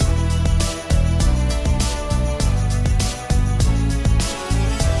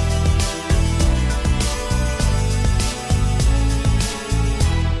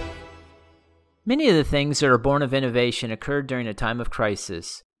Many of the things that are born of innovation occurred during a time of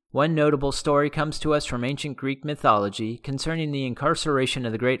crisis. One notable story comes to us from ancient Greek mythology concerning the incarceration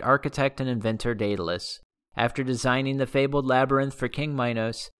of the great architect and inventor Daedalus. After designing the fabled labyrinth for King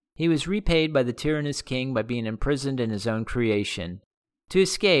Minos, he was repaid by the tyrannous king by being imprisoned in his own creation. To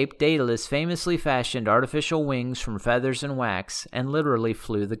escape, Daedalus famously fashioned artificial wings from feathers and wax and literally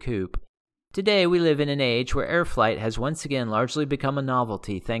flew the coop. Today, we live in an age where air flight has once again largely become a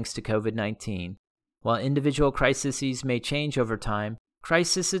novelty thanks to COVID-19. While individual crises may change over time,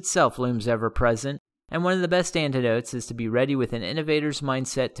 crisis itself looms ever present, and one of the best antidotes is to be ready with an innovator's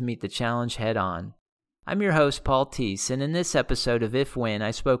mindset to meet the challenge head-on. I'm your host, Paul Teese, and in this episode of If When,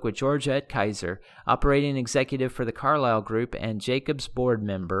 I spoke with Georgette Kaiser, operating executive for the Carlyle Group and Jacobs board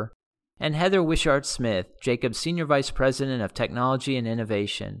member, and Heather Wishart-Smith, Jacobs Senior Vice President of Technology and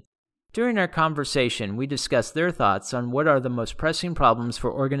Innovation. During our conversation, we discussed their thoughts on what are the most pressing problems for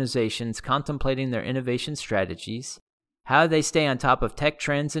organizations contemplating their innovation strategies, how they stay on top of tech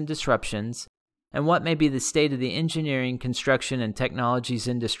trends and disruptions, and what may be the state of the engineering, construction, and technologies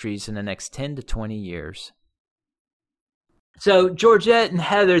industries in the next 10 to 20 years. So, Georgette and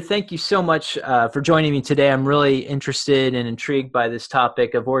Heather, thank you so much for joining me today. I'm really interested and intrigued by this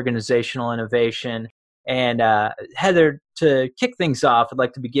topic of organizational innovation. And Heather, to kick things off, I'd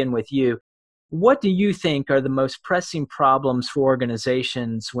like to begin with you. What do you think are the most pressing problems for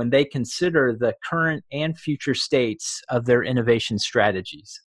organizations when they consider the current and future states of their innovation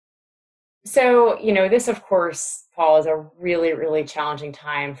strategies? So, this, of course, Paul, is a really, really challenging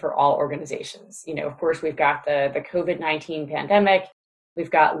time for all organizations. Of course, we've got the COVID-19 pandemic. We've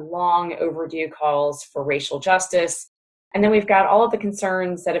got long overdue calls for racial justice. And then we've got all of the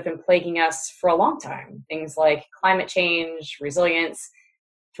concerns that have been plaguing us for a long time. Things like climate change, resilience,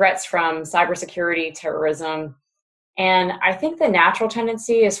 threats from cybersecurity, terrorism. And I think the natural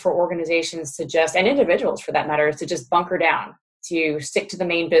tendency is for organizations to just, and individuals for that matter, is to just bunker down, to stick to the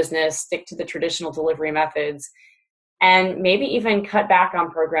main business, stick to the traditional delivery methods, and maybe even cut back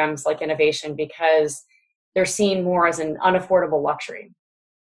on programs like innovation because they're seen more as an unaffordable luxury.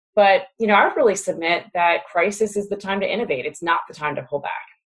 But, I would really submit that crisis is the time to innovate. It's not the time to pull back.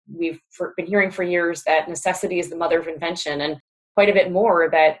 We've been hearing for years that necessity is the mother of invention, and quite a bit more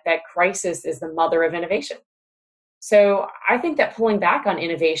that crisis is the mother of innovation. So I think that pulling back on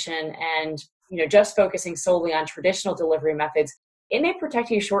innovation and, just focusing solely on traditional delivery methods, it may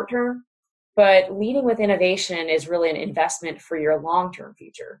protect you short term, but leading with innovation is really an investment for your long-term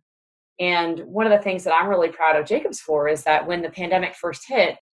future. And one of the things that I'm really proud of Jacobs for is that when the pandemic first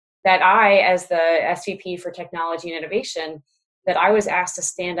hit, that I, as the SVP for Technology and Innovation, that I was asked to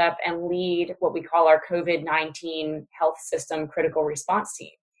stand up and lead what we call our COVID-19 health system critical response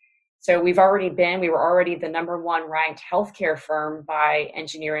team. So we were already the number one ranked healthcare firm by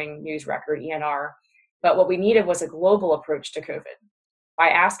Engineering News Record, ENR. But what we needed was a global approach to COVID. By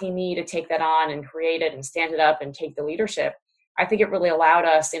asking me to take that on and create it and stand it up and take the leadership, I think it really allowed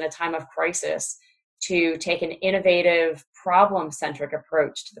us in a time of crisis to take an innovative, problem-centric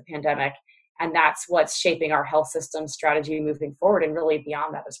approach to the pandemic. And that's what's shaping our health system strategy moving forward and really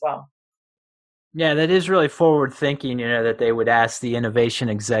beyond that as well. Yeah, that is really forward thinking, that they would ask the innovation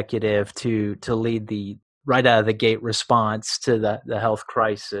executive to lead the right out of the gate response to the health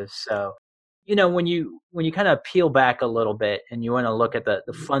crisis. So, when you kind of peel back a little bit and you want to look at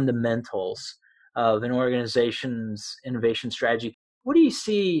the fundamentals of an organization's innovation strategy, what do you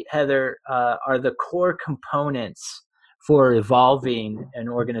see, Heather, are the core components for evolving an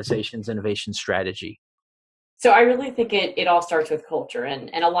organization's innovation strategy? So I really think it all starts with culture. And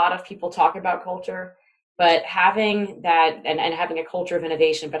a lot of people talk about culture, but having that and having a culture of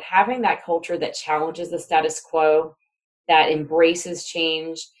innovation, but having that culture that challenges the status quo, that embraces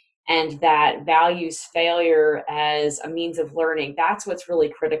change, and that values failure as a means of learning, that's what's really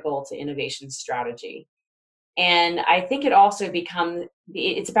critical to innovation strategy. And I think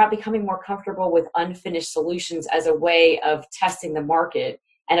it's about becoming more comfortable with unfinished solutions as a way of testing the market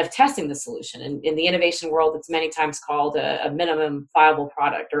and of testing the solution. And in the innovation world, it's many times called a minimum viable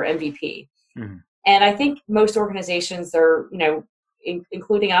product or MVP. Mm-hmm. And I think most organizations are,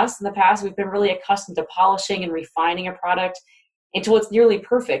 including us in the past, we've been really accustomed to polishing and refining a product until it's nearly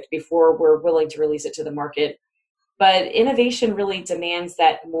perfect before we're willing to release it to the market. But innovation really demands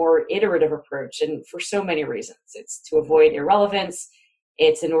that more iterative approach, and for so many reasons. It's to avoid irrelevance,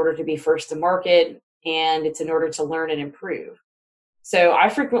 it's in order to be first to market, and it's in order to learn and improve. So I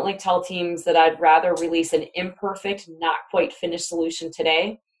frequently tell teams that I'd rather release an imperfect, not quite finished solution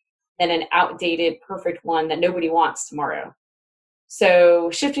today than an outdated, perfect one that nobody wants tomorrow.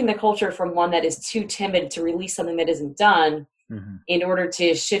 So shifting the culture from one that is too timid to release something that isn't done Mm-hmm. In order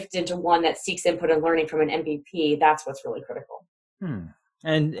to shift into one that seeks input and learning from an MVP, that's what's really critical. Hmm.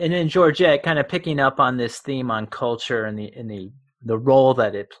 And then Georgette, kind of picking up on this theme on culture and the role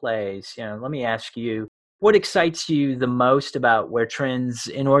that it plays, let me ask you, what excites you the most about where trends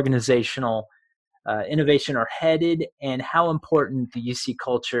in organizational innovation are headed, and how important do you see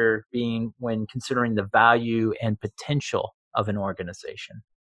culture being when considering the value and potential of an organization?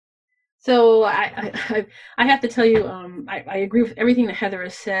 So I have to tell you, I agree with everything that Heather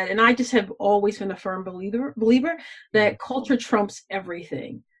has said, and I just have always been a firm believer that culture trumps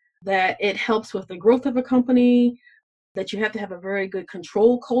everything. That it helps with the growth of a company. That you have to have a very good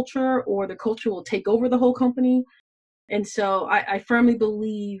control culture, or the culture will take over the whole company. And so I firmly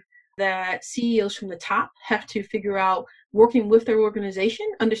believe that CEOs from the top have to figure out, working with their organization,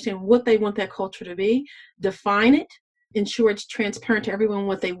 understand what they want that culture to be, define it, ensure it's transparent to everyone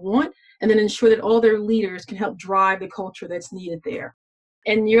what they want, and then ensure that all their leaders can help drive the culture that's needed there.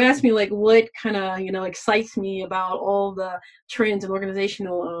 And you asked me, like, what kind of excites me about all the trends and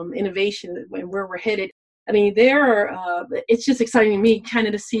organizational innovation and where we're headed. I mean, it's just exciting to me kind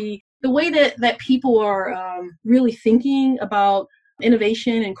of to see the way that people are really thinking about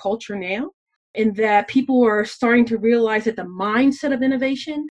innovation and culture now, and that people are starting to realize that the mindset of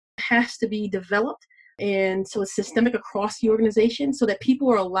innovation has to be developed. And so it's systemic across the organization so that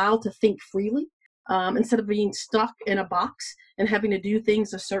people are allowed to think freely instead of being stuck in a box and having to do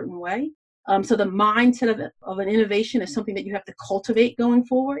things a certain way. So the mindset of an innovation is something that you have to cultivate going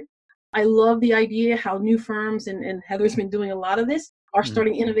forward. I love the idea how new firms, and Heather's been doing a lot of this, are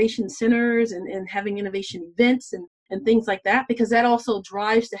starting innovation centers and having innovation events and things like that, because that also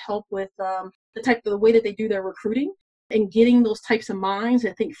drives to help with the way that they do their recruiting and getting those types of minds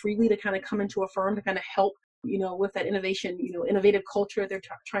that think freely to kind of come into a firm to kind of help, with that innovation, innovative culture they're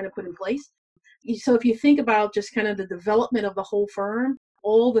trying to put in place. So if you think about just kind of the development of the whole firm,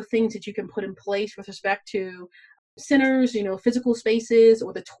 all the things that you can put in place with respect to centers, physical spaces,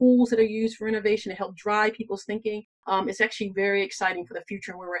 or the tools that are used for innovation to help drive people's thinking, it's actually very exciting for the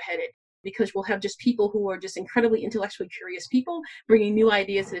future where we're headed, because we'll have just people who are just incredibly intellectually curious people bringing new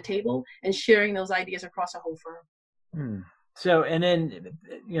ideas to the table and sharing those ideas across a whole firm. So, and then,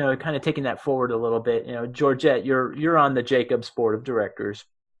 kind of taking that forward a little bit, Georgette, you're on the Jacobs board of directors.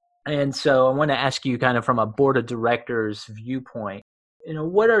 And so I want to ask you, kind of from a board of directors viewpoint,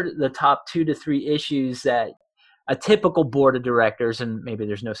 what are the top 2 to 3 issues that a typical board of directors, and maybe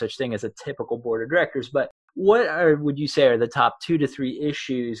there's no such thing as a typical board of directors, but would you say are the top 2 to 3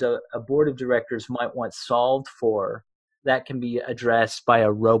 issues a board of directors might want solved for that can be addressed by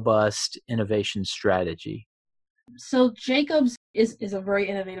a robust innovation strategy? So Jacobs is a very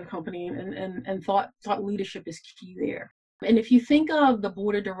innovative company, and thought leadership is key there. And if you think of the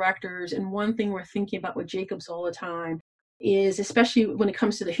board of directors, and one thing we're thinking about with Jacobs all the time is, especially when it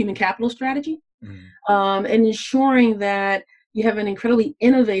comes to the human capital strategy, and ensuring that you have an incredibly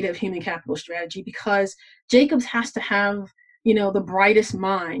innovative human capital strategy, because Jacobs has to have, the brightest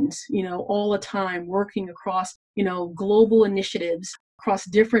minds, all the time working across, global initiatives, across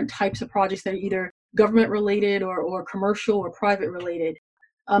different types of projects that are either government related or commercial or private related.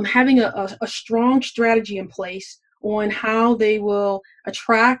 Having a strong strategy in place on how they will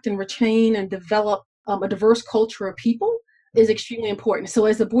attract and retain and develop a diverse culture of people is extremely important. So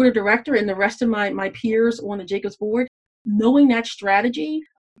as the board of director and the rest of my peers on the Jacobs board, knowing that strategy,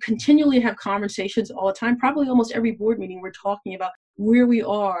 continually have conversations all the time, probably almost every board meeting we're talking about where we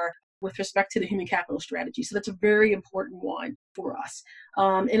are with respect to the human capital strategy. So that's a very important one for us.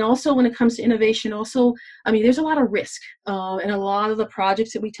 And also when it comes to innovation, there's a lot of risk in a lot of the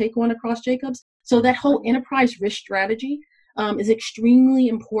projects that we take on across Jacobs. So that whole enterprise risk strategy is extremely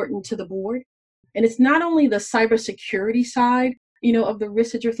important to the board. And it's not only the cybersecurity side, of the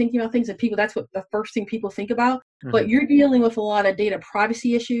risks that you're thinking about things, and people, that's what the first thing people think about, but you're dealing with a lot of data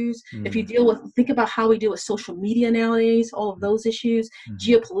privacy issues. If you think about how we deal with social media nowadays, all of those issues,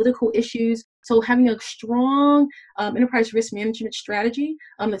 geopolitical issues. So having a strong enterprise risk management strategy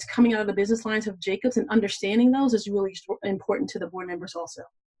that's coming out of the business lines of Jacobs and understanding those is really important to the board members also.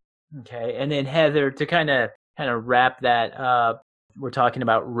 Okay. And then Heather, to kind of wrap that up, we're talking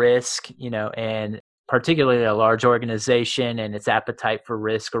about risk, and particularly a large organization and its appetite for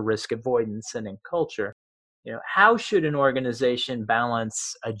risk or risk avoidance, and in culture, how should an organization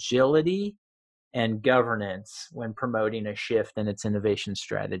balance agility and governance when promoting a shift in its innovation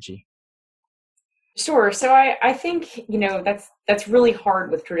strategy? Sure. So I think, that's really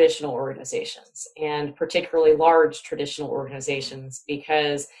hard with traditional organizations, and particularly large traditional organizations,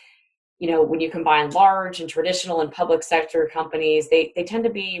 because when you combine large and traditional and public sector companies, they tend to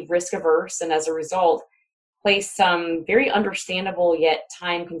be risk averse. And as a result, place some very understandable yet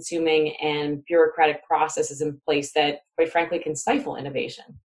time consuming and bureaucratic processes in place that, quite frankly, can stifle innovation.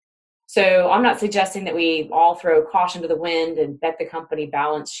 So I'm not suggesting that we all throw caution to the wind and bet the company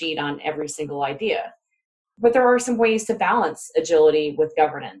balance sheet on every single idea. But there are some ways to balance agility with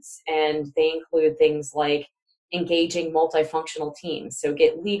governance, and they include things like engaging multifunctional teams. So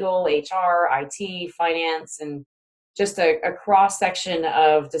get legal, HR, IT, finance, and just a cross section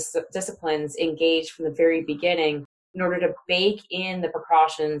of disciplines engaged from the very beginning in order to bake in the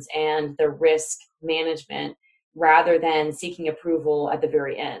precautions and the risk management rather than seeking approval at the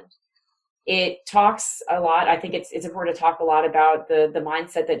very end. It talks a lot. I think it's important to talk a lot about the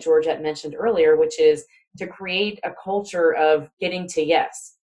mindset that Georgette mentioned earlier, which is to create a culture of getting to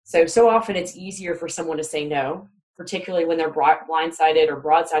yes. So often it's easier for someone to say no, particularly when they're blindsided or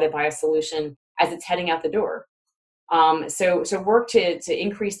broadsided by a solution as it's heading out the door. So work to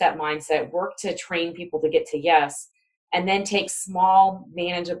increase that mindset, work to train people to get to yes, and then take small,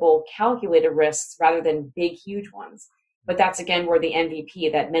 manageable, calculated risks rather than big, huge ones. But that's, again, where the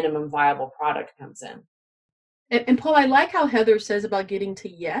MVP, that minimum viable product, comes in. And Paul, I like how Heather says about getting to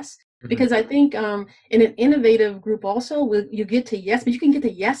yes, because I think in an innovative group also, you get to yes, but you can get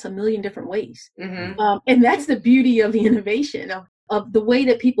to yes a million different ways. And that's the beauty of the innovation, of the way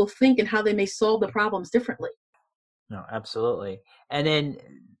that people think and how they may solve the problems differently. No, absolutely. And then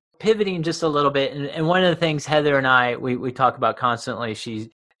pivoting just a little bit, and one of the things Heather and I, we talk about constantly, she's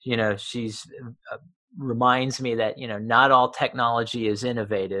reminds me that, not all technology is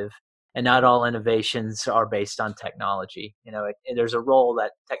innovative and not all innovations are based on technology. There's a role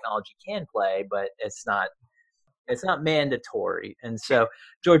that technology can play, but it's not mandatory. And so,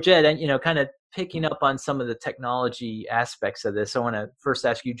 Georgette, kind of picking up on some of the technology aspects of this, I want to first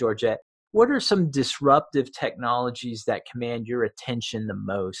ask you, Georgette, what are some disruptive technologies that command your attention the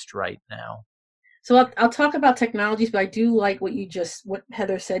most right now? So I'll talk about technologies, but I do like what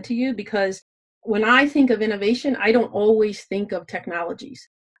Heather said to you, because when I think of innovation, I don't always think of technologies.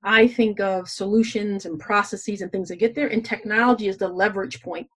 I think of solutions and processes and things that get there, and technology is the leverage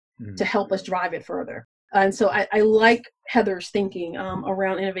point to help us drive it further. And so I like Heather's thinking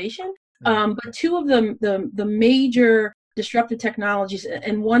around innovation. But two of the major disruptive technologies,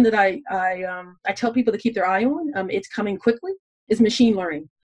 and one that I tell people to keep their eye on, it's coming quickly, is machine learning,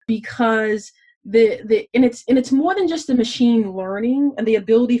 because it's more than just the machine learning and the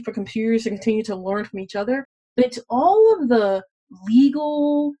ability for computers to continue to learn from each other, but it's all of the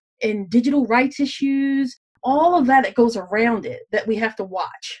legal and digital rights issues, all of that goes around it that we have to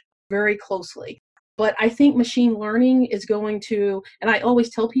watch very closely. But I think machine learning is going to, and I always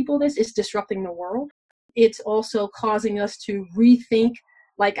tell people this, it's disrupting the world. It's also causing us to rethink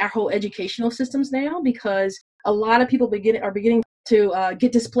like our whole educational systems now, because a lot of people are beginning to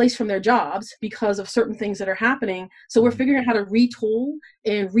get displaced from their jobs because of certain things that are happening. So we're figuring out how to retool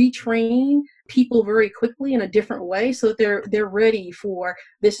and retrain people very quickly in a different way so that they're ready for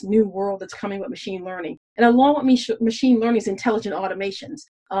this new world that's coming with machine learning. And along with machine learning is intelligent automations,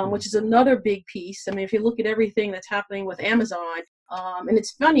 which is another big piece. I mean, if you look at everything that's happening with Amazon, and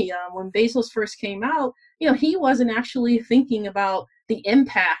it's funny, when Bezos first came out, he wasn't actually thinking about the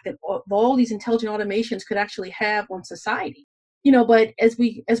impact that all these intelligent automations could actually have on society. But as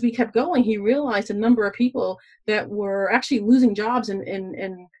we kept going, he realized a number of people that were actually losing jobs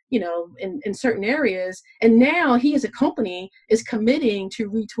in certain areas. And now he, as a company, is committing to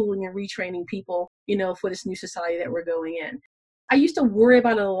retooling and retraining people, for this new society that we're going in. I used to worry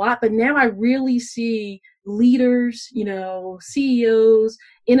about it a lot, but now I really see leaders, CEOs,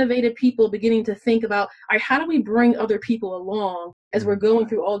 innovative people beginning to think about, all right, how do we bring other people along as we're going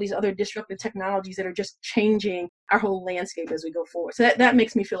through all these other disruptive technologies that are just changing our whole landscape as we go forward. So that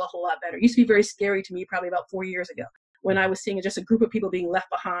makes me feel a whole lot better. It used to be very scary to me probably about 4 years ago when I was seeing just a group of people being left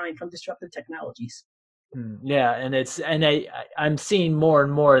behind from disruptive technologies. Yeah, and I'm seeing more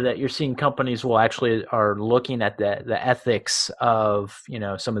and more that you're seeing companies are looking at the ethics of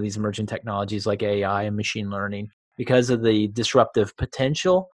some of these emerging technologies like AI and machine learning because of the disruptive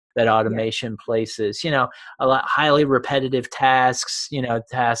potential that automation places. A lot highly repetitive tasks,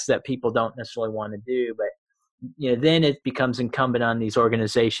 tasks that people don't necessarily want to do, but then it becomes incumbent on these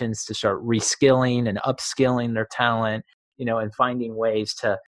organizations to start reskilling and upskilling their talent, and finding ways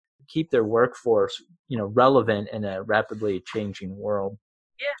to keep their workforce, relevant in a rapidly changing world.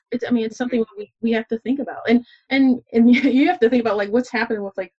 Yeah, it's something we have to think about, and you have to think about like what's happening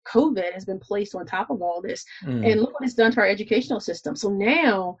with like COVID has been placed on top of all this, and look what it's done to our educational system. So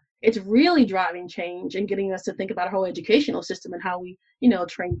now it's really driving change and getting us to think about our whole educational system and how we,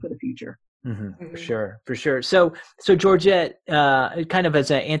 train for the future. For sure, for sure. So Georgette, kind of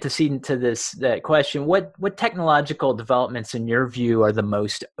as an antecedent to that question, what technological developments in your view are the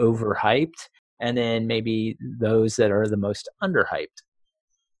most overhyped, and then maybe those that are the most underhyped?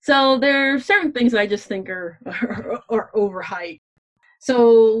 So there are certain things I just think are overhyped.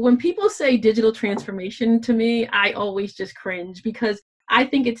 So when people say digital transformation to me, I always just cringe because I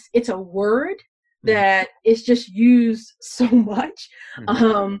think it's a word that is just used so much,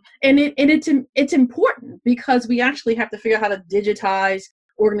 and it's important because we actually have to figure out how to digitize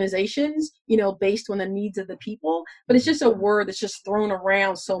organizations, based on the needs of the people. But it's just a word that's just thrown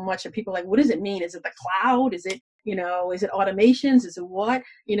around so much, and people are like, what does it mean? Is it the cloud? Is it is it automations? Is it what?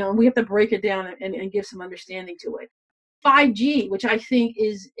 And we have to break it down and give some understanding to it. 5G, which I think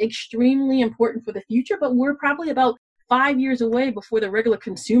is extremely important for the future, but we're probably about 5 years away before the regular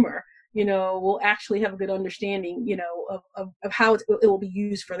consumer will actually have a good understanding, of how it will be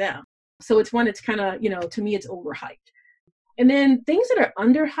used for them. So it's one that's kind of, to me, it's overhyped. And then things that are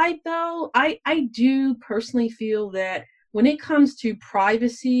underhyped, though, I do personally feel that when it comes to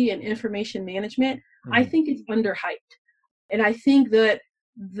privacy and information management, I think it's underhyped. And I think that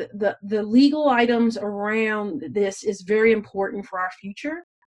the legal items around this is very important for our future.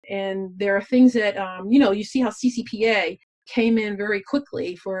 And there are things that, you see how CCPA came in very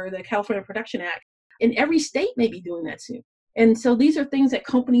quickly for the California Production Act, and every state may be doing that soon. And so these are things that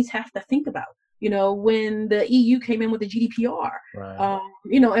companies have to think about, when the EU came in with the GDPR, right.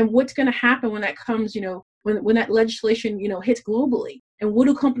 And what's going to happen when that comes, when that legislation, hits globally, and what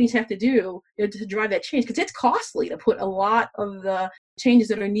do companies have to do to drive that change? Because it's costly to put a lot of the changes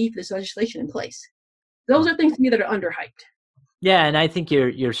that are needed for this legislation in place. Those are things to me that are underhyped. Yeah, and I think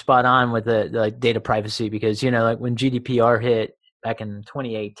you're spot on with the data privacy because like when GDPR hit back in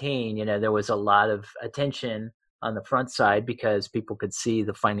 2018, there was a lot of attention on the front side because people could see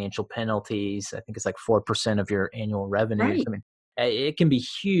the financial penalties. I think it's like 4% of your annual revenues. Right. I mean, it can be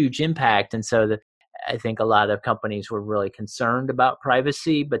huge impact, and so I think a lot of companies were really concerned about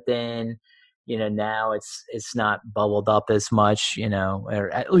privacy, but then now it's not bubbled up as much,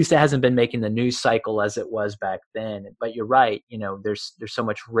 or at least it hasn't been making the news cycle as it was back then. But you're right, there's so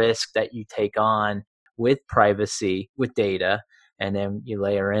much risk that you take on with privacy, with data, and then you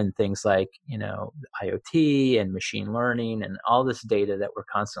layer in things like, IoT and machine learning and all this data that we're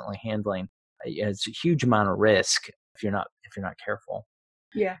constantly handling. It's a huge amount of risk if you're not careful.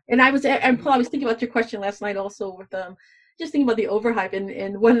 Yeah. And Paul, I was thinking about your question last night also with just thinking about the overhype,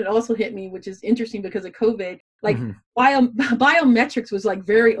 and one that also hit me, which is interesting because of COVID, like biometrics was like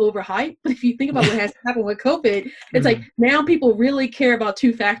very overhyped. But if you think about what has happened with COVID, it's like now people really care about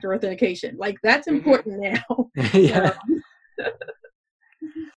 2-factor authentication. Like that's important now. Yeah.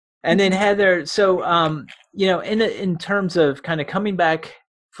 And then Heather, so in terms of kind of coming back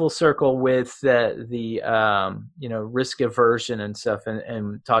full circle with the risk aversion and stuff,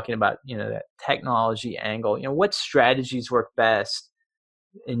 and talking about that technology angle, what strategies work best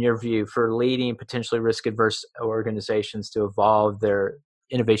in your view for leading potentially risk adverse organizations to evolve their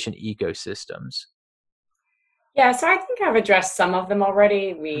innovation ecosystems? Yeah, so I think I've addressed some of them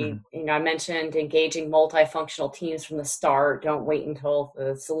already. I mentioned engaging multifunctional teams from the start. Don't wait until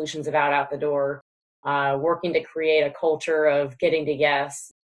the solution's about out the door. Working to create a culture of getting to yes.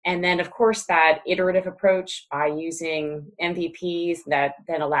 And then, of course, that iterative approach by using MVPs that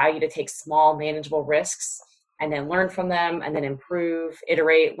then allow you to take small, manageable risks and then learn from them and then improve,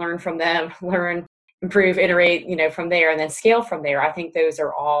 iterate, learn from them, learn, improve, iterate, from there, and then scale from there. I think those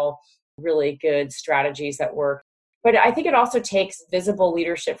are all really good strategies that work. But I think it also takes visible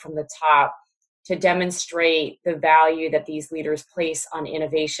leadership from the top to demonstrate the value that these leaders place on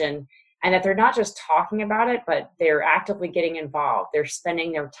innovation, and that they're not just talking about it, but they're actively getting involved. They're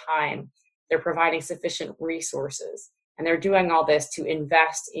spending their time. They're providing sufficient resources. And they're doing all this to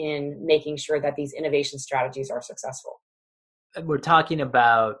invest in making sure that these innovation strategies are successful. We're talking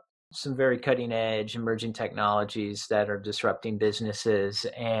about some very cutting edge emerging technologies that are disrupting businesses.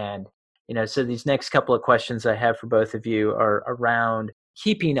 And, so these next couple of questions I have for both of you are around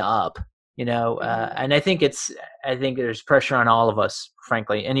keeping up. And I think there's pressure on all of us,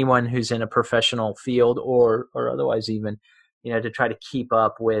 frankly, anyone who's in a professional field or otherwise even, to try to keep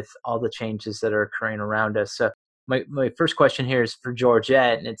up with all the changes that are occurring around us. So my first question here is for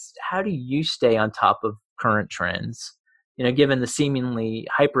Georgette, and it's how do you stay on top of current trends, given the seemingly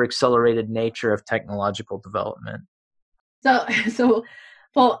hyper accelerated nature of technological development? So,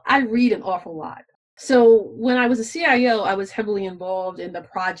 Paul, I read an awful lot. So when I was a CIO, I was heavily involved in the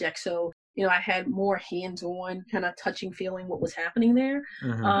project. So, I had more hands-on kind of touching, feeling what was happening there.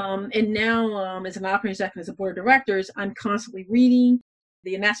 And now as an operating executive, as a board of directors, I'm constantly reading.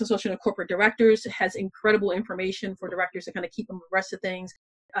 The National Association of Corporate Directors has incredible information for directors to kind of keep them abreast of things.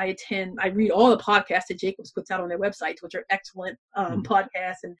 I read all the podcasts that Jacobs puts out on their websites, which are excellent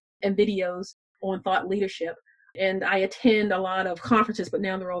podcasts and videos on thought leadership. And I attend a lot of conferences, but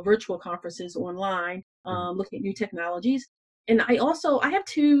now they're all virtual conferences online, looking at new technologies. And I have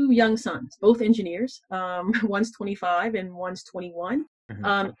 2 young sons, both engineers. One's 25 and one's 21.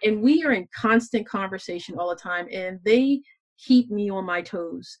 And we are in constant conversation all the time, and they keep me on my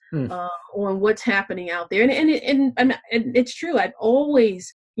toes on what's happening out there. And it's true. I've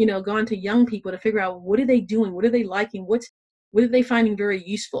always, gone to young people to figure out, what are they doing? What are they liking? What are they finding very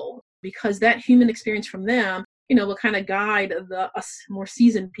useful? Because that human experience from them, will kind of guide us more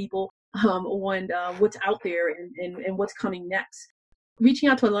seasoned people on what's out there and what's coming next. Reaching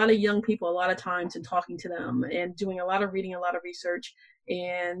out to a lot of young people a lot of times and talking to them and doing a lot of reading, a lot of research.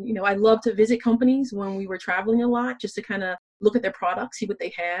 And, I love to visit companies when we were traveling a lot, just to kind of look at their products, see what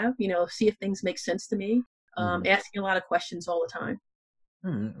they have, see if things make sense to me, asking a lot of questions all the time.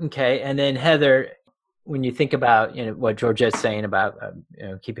 Okay. And then Heather, when you think about, what Georgette's saying about,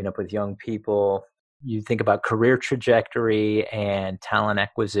 keeping up with young people, you think about career trajectory and talent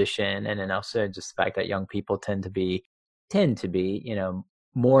acquisition, and then also just the fact that young people tend to be,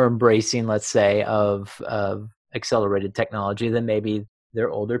 more embracing, let's say, of accelerated technology than maybe their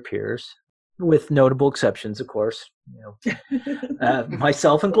older peers, with notable exceptions, of course,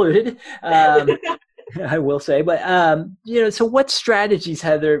 myself included. I will say, but, so what strategies,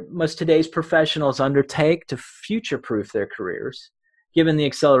 Heather, must today's professionals undertake to future-proof their careers? Given the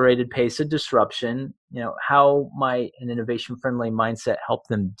accelerated pace of disruption, how might an innovation-friendly mindset help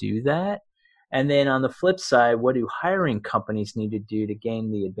them do that? And then on the flip side, what do hiring companies need to do to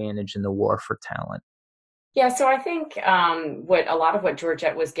gain the advantage in the war for talent? Yeah, so I think a lot of what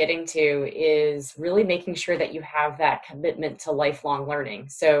Georgette was getting to is really making sure that you have that commitment to lifelong learning.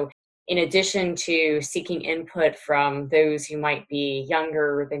 So in addition to seeking input from those who might be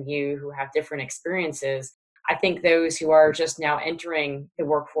younger than you, who have different experiences, I think those who are just now entering the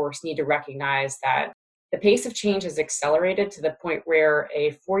workforce need to recognize that the pace of change has accelerated to the point where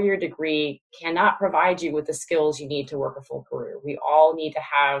a 4-year degree cannot provide you with the skills you need to work a full career. We all need to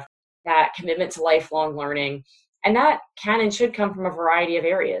have that commitment to lifelong learning. And that can and should come from a variety of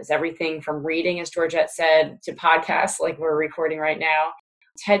areas, everything from reading, as Georgette said, to podcasts like we're recording right now,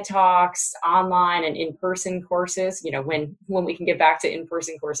 TED Talks, online and in-person courses, when we can get back to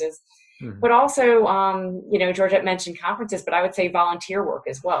in-person courses. But also, Georgette mentioned conferences, but I would say volunteer work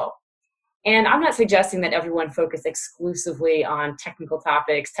as well. And I'm not suggesting that everyone focus exclusively on technical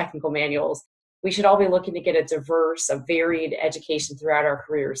topics, technical manuals. We should all be looking to get a varied education throughout our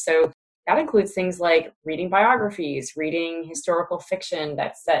careers. So that includes things like reading biographies, reading historical fiction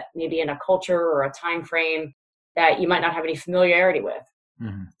that's set maybe in a culture or a time frame that you might not have any familiarity with.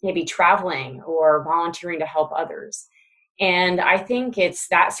 Maybe traveling or volunteering to help others. And I think it's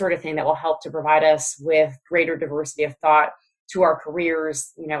that sort of thing that will help to provide us with greater diversity of thought to our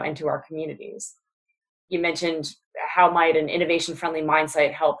careers, and to our communities. You mentioned how might an innovation-friendly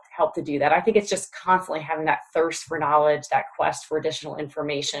mindset help to do that. I think it's just constantly having that thirst for knowledge, that quest for additional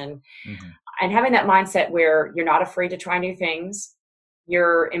information, and having that mindset where you're not afraid to try new things.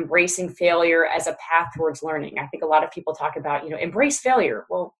 You're embracing failure as a path towards learning. I think a lot of people talk about, embrace failure.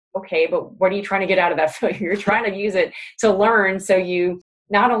 Well, okay, but what are you trying to get out of that failure? You're trying to use it to learn so you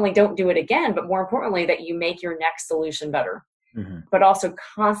not only don't do it again, but more importantly, that you make your next solution better. But also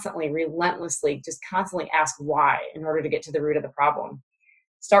constantly, relentlessly, just constantly ask why in order to get to the root of the problem.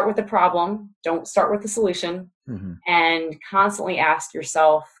 Start with the problem. Don't start with the solution. And constantly ask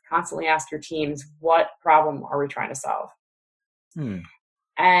yourself, constantly ask your teams, what problem are we trying to solve?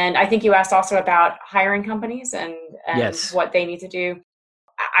 And I think you asked also about hiring companies and Yes. what they need to do.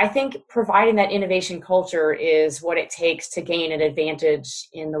 I think providing that innovation culture is what it takes to gain an advantage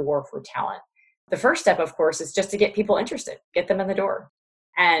in the war for talent. The first step, of course, is just to get people interested, get them in the door.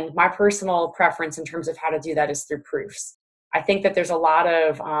 And my personal preference in terms of how to do that is through proofs. I think that there's a lot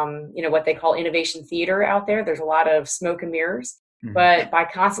of, what they call innovation theater out there. There's a lot of smoke and mirrors. But by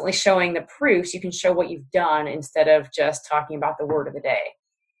constantly showing the proofs, you can show what you've done instead of just talking about the word of the day.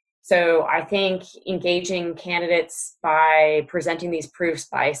 So I think engaging candidates by presenting these proofs,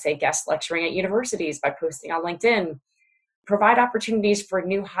 by, say, guest lecturing at universities, by posting on LinkedIn, provide opportunities for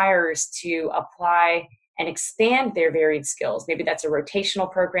new hires to apply and expand their varied skills. Maybe that's a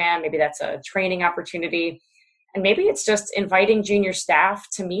rotational program, maybe that's a training opportunity, and maybe it's just inviting junior staff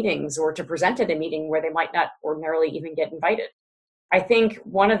to meetings or to present at a meeting where they might not ordinarily even get invited. I think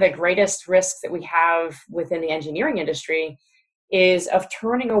one of the greatest risks that we have within the engineering industry is of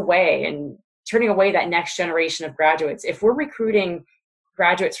turning away that next generation of graduates. If we're recruiting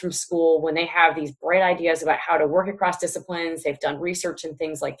graduates from school, when they have these bright ideas about how to work across disciplines, they've done research in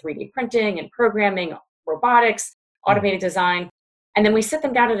things like 3D printing and programming, robotics, automated design. And then we sit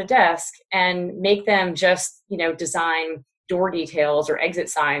them down at a desk and make them just, design door details or exit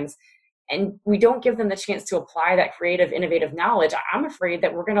signs. And we don't give them the chance to apply that creative, innovative knowledge. I'm afraid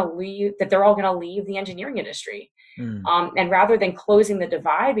that they're all going to leave the engineering industry. And rather than closing the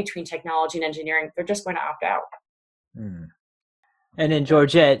divide between technology and engineering, they're just going to opt out. And then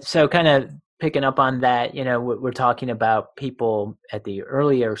Georgette, so kind of picking up on that, we're talking about people at the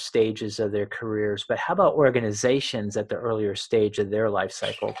earlier stages of their careers, but how about organizations at the earlier stage of their life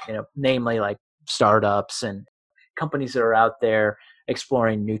cycle, namely like startups and companies that are out there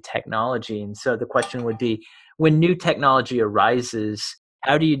exploring new technology. And so the question would be, when new technology arises,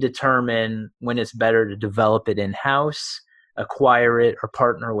 how do you determine when it's better to develop it in-house, acquire it, or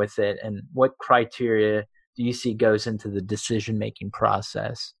partner with it? And what criteria do you see goes into the decision-making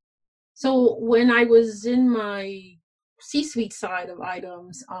process? So when I was in my C-suite side of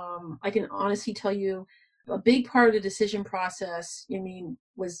items, I can honestly tell you a big part of the decision process,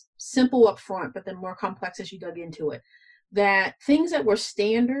 was simple up front, but then more complex as you dug into it. That things that were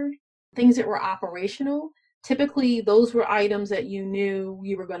standard, things that were operational, typically those were items that you knew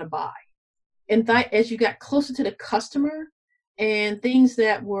you were going to buy. And that as you got closer to the customer and things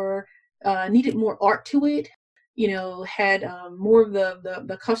that were needed more art to it, had more of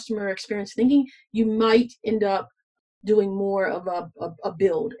the customer experience thinking, you might end up doing more of a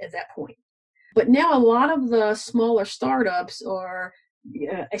build at that point. But now a lot of the smaller startups are,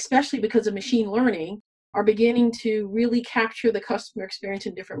 especially because of machine learning, are beginning to really capture the customer experience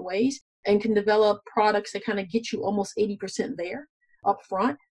in different ways and can develop products that kind of get you almost 80% there up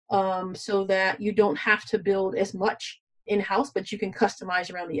front, so that you don't have to build as much in-house, but you can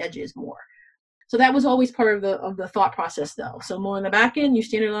customize around the edges more. So that was always part of the thought process, though. So more on the back end, you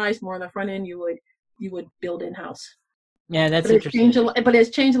standardize; more on the front end, you would build in-house. Yeah, that's interesting. But it's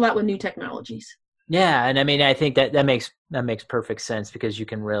changed a lot with new technologies. Yeah, and I think that makes perfect sense, because you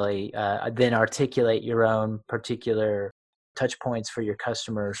can really then articulate your own particular touch points for your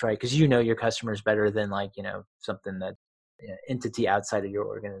customers, right? Because your customers better than something that entity outside of your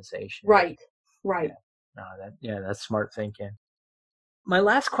organization. Right. That's smart thinking. My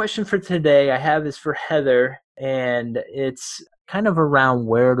last question for today I have is for Heather, and it's kind of around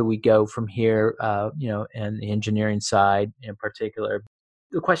where do we go from here, and the engineering side in particular.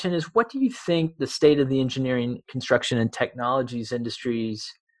 The question is, what do you think the state of the engineering, construction, and technologies industries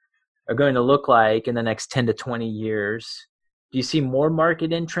are going to look like in the next 10 to 20 years? Do you see more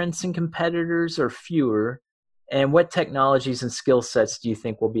market entrants and competitors or fewer? And what technologies and skill sets do you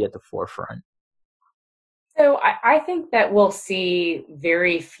think will be at the forefront? So I think that we'll see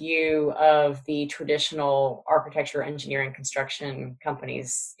very few of the traditional architecture, engineering, construction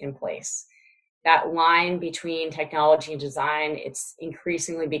companies in place. That line between technology and design, it's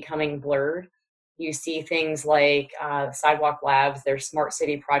increasingly becoming blurred. You see things like Sidewalk Labs, their smart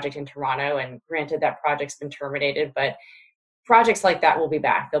city project in Toronto, and granted that project's been terminated, but projects like that will be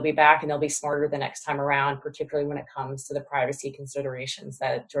back. They'll be back and they'll be smarter the next time around, particularly when it comes to the privacy considerations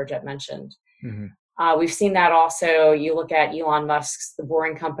that Georgette mentioned. Mm-hmm. We've seen that also. You look at Elon Musk's The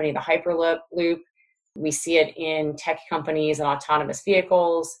Boring Company, the Hyperloop. We see it in tech companies and autonomous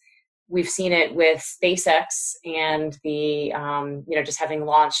vehicles. We've seen it with SpaceX and the, just having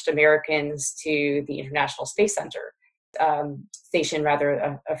launched Americans to the International Space Center station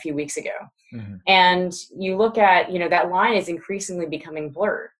a few weeks ago. Mm-hmm. And you look at, that line is increasingly becoming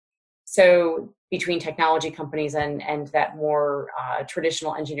blurred. So between technology companies and that more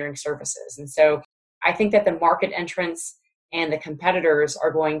traditional engineering services. And so I think that the market entrants and the competitors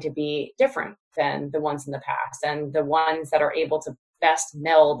are going to be different than the ones in the past, and the ones that are able to best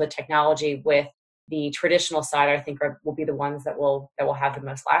meld the technology with the traditional side, I think will be the ones that will have the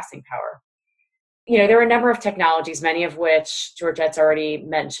most lasting power. There are a number of technologies, many of which Georgette's already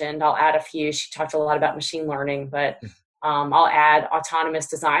mentioned. I'll add a few. She talked a lot about machine learning, but I'll add autonomous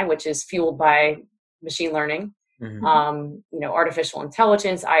design, which is fueled by machine learning. Mm-hmm. Artificial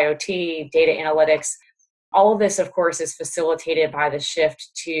intelligence, IoT, data analytics. All of this, of course, is facilitated by the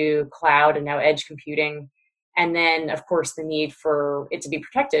shift to cloud and now edge computing. And then, of course, the need for it to be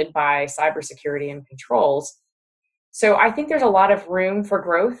protected by cybersecurity and controls. So I think there's a lot of room for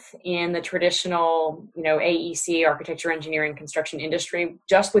growth in the traditional, AEC, architecture, engineering, construction industry,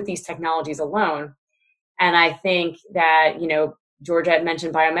 just with these technologies alone. And I think that, Georgette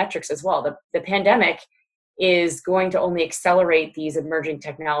mentioned biometrics as well. The pandemic is going to only accelerate these emerging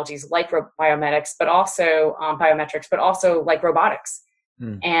technologies like biometrics, but also like robotics.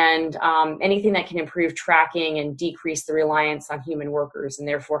 and anything that can improve tracking and decrease the reliance on human workers, and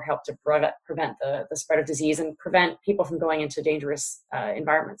therefore help to prevent the spread of disease and prevent people from going into dangerous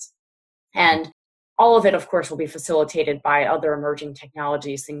environments. And all of it, of course, will be facilitated by other emerging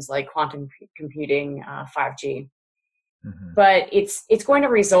technologies, things like quantum computing, 5G. Mm-hmm. But it's going to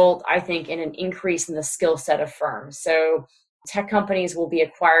result, I think, in an increase in the skill set of firms. So tech companies will be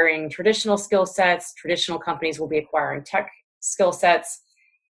acquiring traditional skill sets. Traditional companies will be acquiring tech skill sets.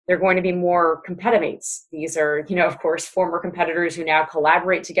 They're going to be more competimates. These are, of course, former competitors who now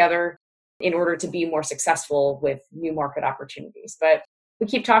collaborate together in order to be more successful with new market opportunities. But we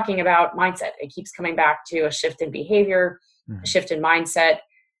keep talking about mindset. It keeps coming back to a shift in behavior, a shift in mindset,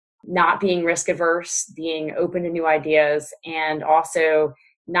 not being risk averse, being open to new ideas, and also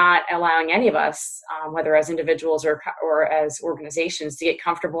not allowing any of us, whether as individuals or as organizations, to get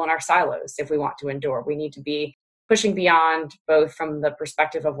comfortable in our silos if we want to endure. We need to be pushing beyond, both from the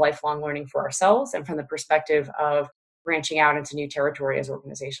perspective of lifelong learning for ourselves and from the perspective of branching out into new territory as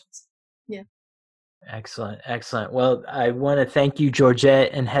organizations. Yeah. Excellent. Well, I want to thank you,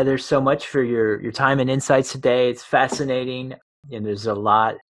 Georgette and Heather, so much for your time and insights today. It's fascinating, and there's a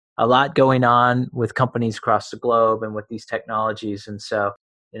lot going on with companies across the globe and with these technologies. And so,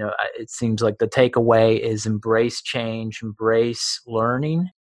 it seems like the takeaway is embrace change, embrace learning,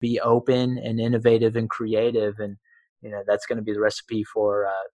 be open and innovative and creative. And, that's going to be the recipe for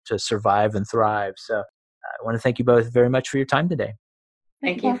to survive and thrive. So I want to thank you both very much for your time today.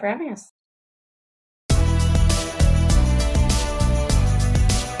 Thank you for having us.